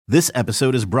This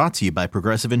episode is brought to you by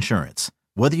Progressive Insurance.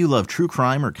 Whether you love true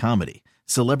crime or comedy,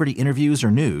 celebrity interviews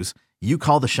or news, you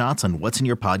call the shots on what's in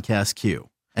your podcast queue.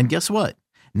 And guess what?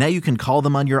 Now you can call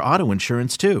them on your auto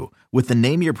insurance too with the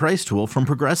Name Your Price tool from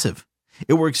Progressive.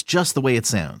 It works just the way it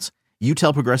sounds. You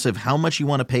tell Progressive how much you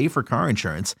want to pay for car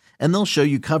insurance, and they'll show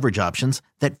you coverage options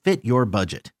that fit your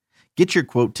budget. Get your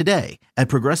quote today at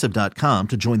Progressive.com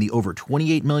to join the over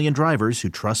 28 million drivers who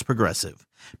trust Progressive.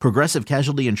 Progressive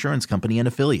Casualty Insurance Company and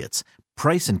Affiliates.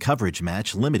 Price and coverage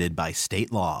match limited by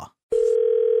state law.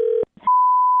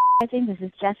 I think this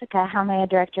is Jessica. How may I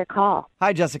direct your call?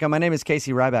 Hi, Jessica. My name is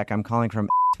Casey Ryback. I'm calling from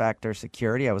Factor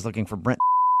Security. I was looking for Brent,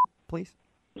 please.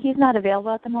 He's not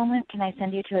available at the moment. Can I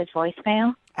send you to his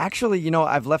voicemail? Actually,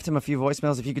 I've left him a few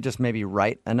voicemails. If you could just maybe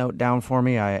write a note down for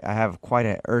me, I have quite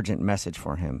an urgent message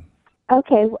for him.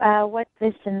 Okay, what's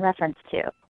this in reference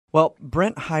to? Well,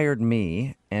 Brent hired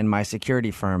me and my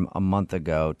security firm a month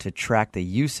ago to track the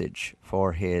usage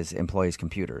for his employees'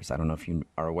 computers. I don't know if you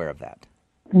are aware of that.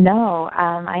 No,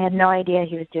 I had no idea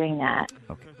he was doing that.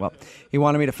 Okay. Well, he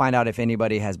wanted me to find out if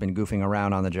anybody has been goofing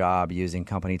around on the job using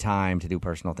company time to do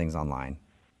personal things online.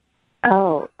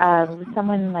 Oh,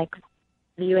 someone like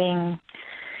viewing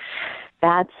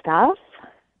bad stuff?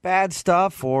 Bad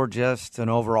stuff or just an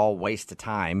overall waste of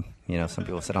time. Some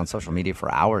people sit on social media for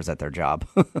hours at their job.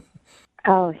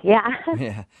 Oh, yeah.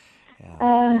 Yeah.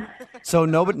 So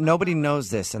nobody knows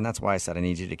this, and that's why I said I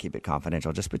need you to keep it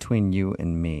confidential, just between you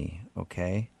and me,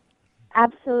 okay?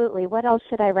 Absolutely. What else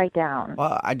should I write down?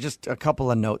 Well, just a couple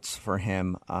of notes for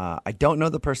him. I don't know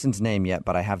the person's name yet,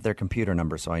 but I have their computer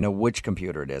number, so I know which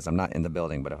computer it is. I'm not in the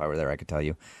building, but if I were there, I could tell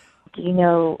you. Do you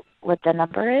know what the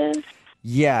number is?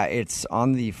 Yeah, it's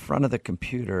on the front of the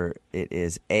computer. It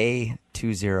is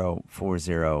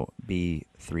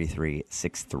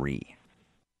A2040B3363.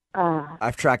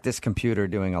 I've tracked this computer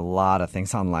doing a lot of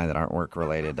things online that aren't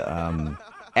work-related.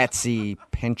 Etsy,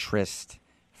 Pinterest,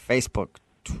 Facebook,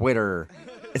 Twitter.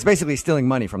 It's basically stealing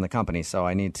money from the company, so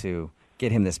I need to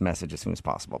get him this message as soon as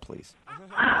possible, please.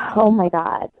 Oh, my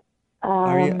God.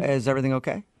 Is everything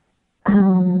okay?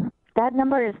 That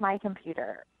number is my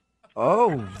computer.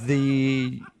 Oh,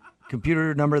 the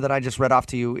computer number that I just read off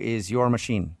to you is your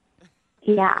machine.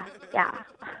 Yeah.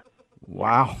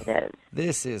 Wow. It is.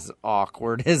 This is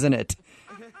awkward, isn't it?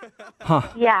 Huh.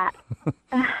 Yeah.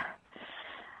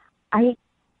 I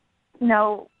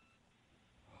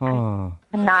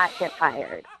cannot get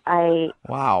fired.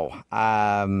 Wow.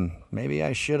 Maybe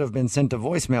I should have been sent a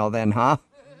voicemail then, huh?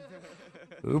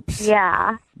 Oops.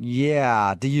 Yeah.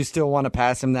 Yeah. Do you still want to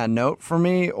pass him that note for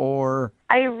me, or?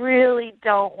 I really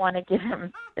don't want to give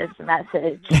him this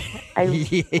message. I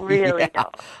really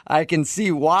don't. I can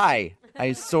see why.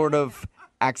 I sort of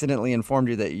accidentally informed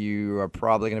you that you are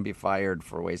probably going to be fired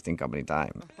for wasting company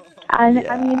time.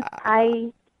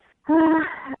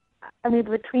 I mean,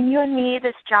 between you and me,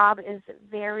 this job is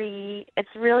it's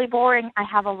really boring. I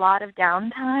have a lot of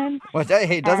downtime. Well,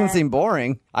 hey, it doesn't seem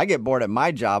boring. I get bored at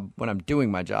my job when I'm doing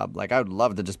my job. Like, I would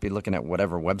love to just be looking at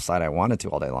whatever website I wanted to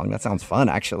all day long. That sounds fun,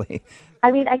 actually.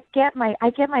 I mean, I get my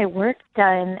work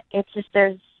done. It's just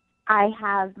I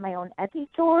have my own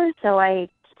Etsy store, so I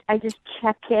just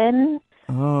check in.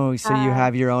 Oh, so you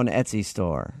have your own Etsy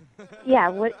store. Yeah,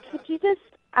 what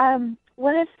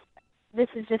if this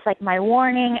is just like my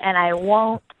warning and I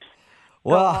won't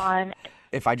go on?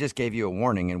 If I just gave you a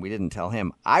warning and we didn't tell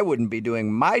him, I wouldn't be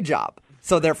doing my job.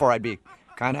 So therefore, I'd be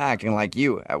kind of acting like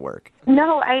you at work.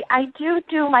 No, I do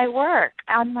my work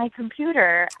on my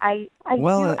computer.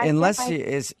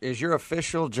 Is your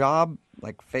official job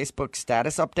like Facebook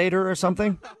status updater or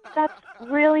something? That's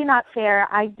really not fair.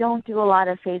 I don't do a lot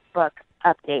of Facebook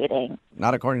updating.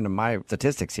 Not according to my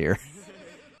statistics here.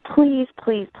 Please.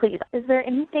 Is there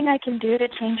anything I can do to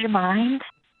change your mind?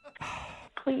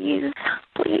 Please.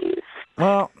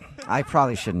 Well, I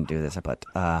probably shouldn't do this, but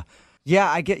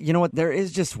yeah, I get, you know what? There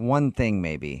is just one thing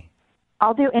maybe.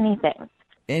 I'll do anything.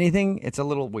 Anything? It's a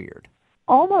little weird.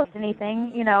 Almost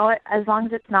anything, as long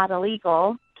as it's not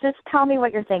illegal. Just tell me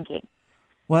what you're thinking.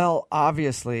 Well,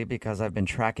 obviously, because I've been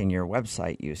tracking your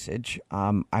website usage,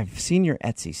 I've seen your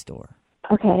Etsy store.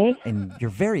 Okay. And you're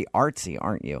very artsy,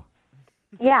 aren't you?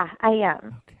 Yeah, I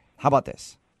am. Okay. How about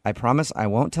this? I promise I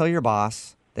won't tell your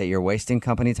boss that you're wasting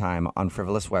company time on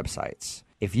frivolous websites.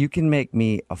 If you can make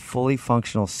me a fully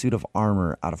functional suit of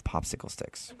armor out of popsicle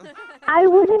sticks. I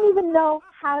wouldn't even know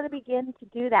how to begin to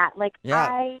do that.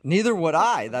 Neither would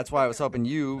I. That's why I was hoping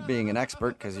you, being an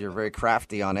expert, because you're very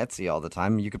crafty on Etsy all the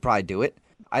time, you could probably do it.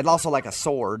 I'd also like a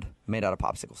sword made out of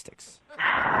popsicle sticks.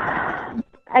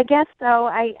 I guess so.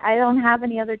 I don't have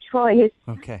any other choice.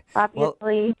 Okay.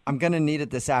 Obviously. Well, I'm going to need it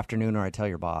this afternoon or I tell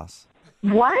your boss.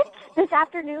 What? This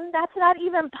afternoon? That's not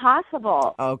even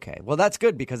possible. Okay. Well, that's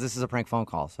good because this is a prank phone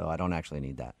call, so I don't actually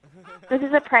need that. This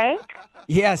is a prank?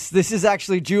 Yes, this is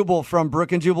actually Jubal from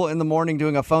Brooke and Jubal in the Morning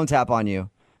doing a phone tap on you.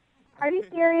 Are you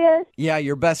serious? Yeah,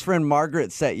 your best friend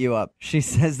Margaret set you up. She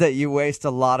says that you waste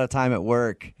a lot of time at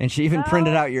work, and she even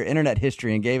printed out your internet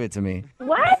history and gave it to me.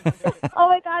 What? Oh,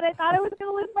 my God. I thought I was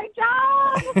going to lose my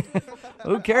job.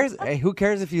 Who cares? Hey, who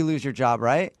cares if you lose your job,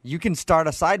 right? You can start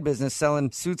a side business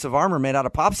selling suits of armor made out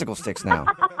of popsicle sticks now.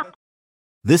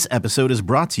 This episode is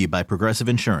brought to you by Progressive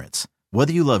Insurance.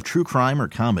 Whether you love true crime or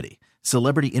comedy,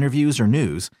 celebrity interviews or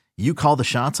news, you call the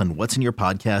shots on what's in your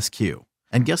podcast queue.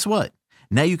 And guess what?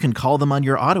 Now you can call them on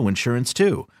your auto insurance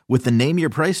too with the Name Your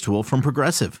Price tool from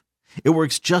Progressive. It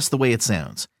works just the way it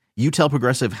sounds. You tell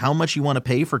Progressive how much you want to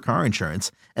pay for car insurance,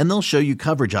 and they'll show you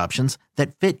coverage options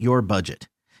that fit your budget.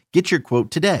 Get your quote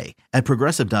today at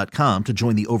Progressive.com to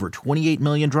join the over 28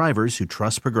 million drivers who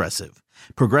trust Progressive.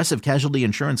 Progressive Casualty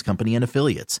Insurance Company and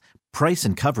Affiliates. Price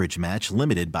and coverage match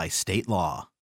limited by state law.